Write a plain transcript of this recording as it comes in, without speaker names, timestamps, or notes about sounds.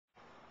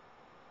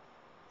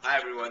Hi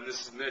everyone,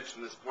 this is Mitch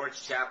from the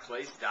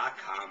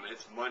SportsChatPlace.com, and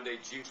it's Monday,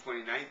 June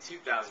 29,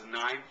 2009,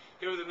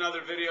 here with another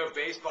video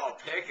baseball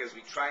pick as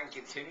we try and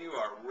continue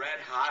our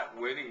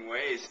red-hot winning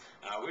ways.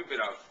 We've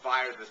been on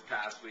fire this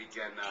past week,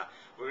 and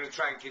we're going to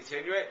try and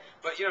continue it.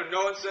 But,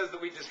 no one says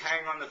that we just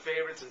hang on the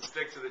favorites and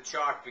stick to the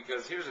chalk,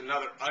 because here's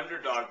another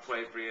underdog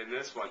play for you in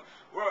this one.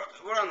 We're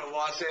on the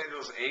Los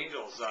Angeles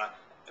Angels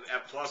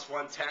at plus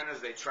 110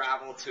 as they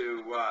travel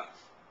to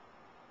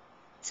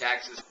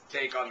Texas to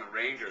take on the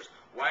Rangers.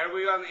 Why are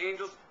we on the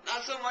Angels?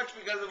 Not so much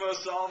because of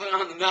O'Sullivan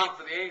on the mound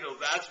for the Angels,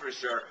 that's for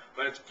sure,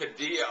 but it's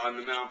Padilla on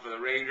the mound for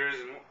the Rangers,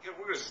 and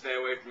we're going to stay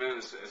away from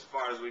him as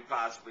far as we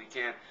possibly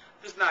can.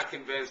 Just not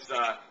convinced,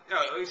 at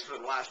least for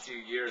the last few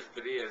years,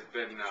 Padilla has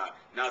been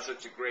not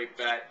such a great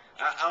bet.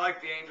 I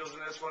like the Angels in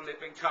this one. They've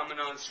been coming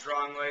on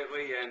strong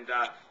lately, and,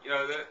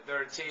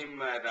 they're a team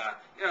that,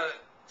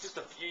 just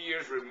a few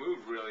years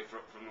removed, really,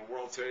 from the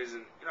World Series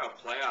and, a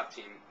playoff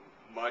team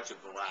much of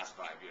the last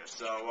 5 years.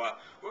 So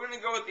we're going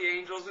to go with the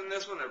Angels in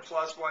this one. They're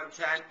plus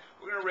 110.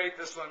 We're going to rate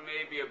this one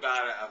maybe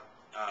about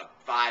a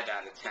 5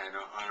 out of 10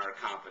 on our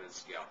confidence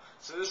scale.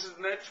 So this is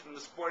Mitch from the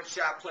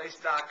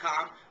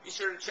SportsChatPlace.com. Be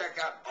sure to check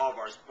out all of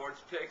our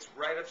sports picks,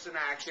 write-ups, and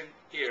action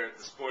here at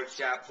the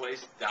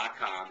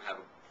SportsChatPlace.com. Have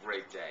a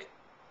great day.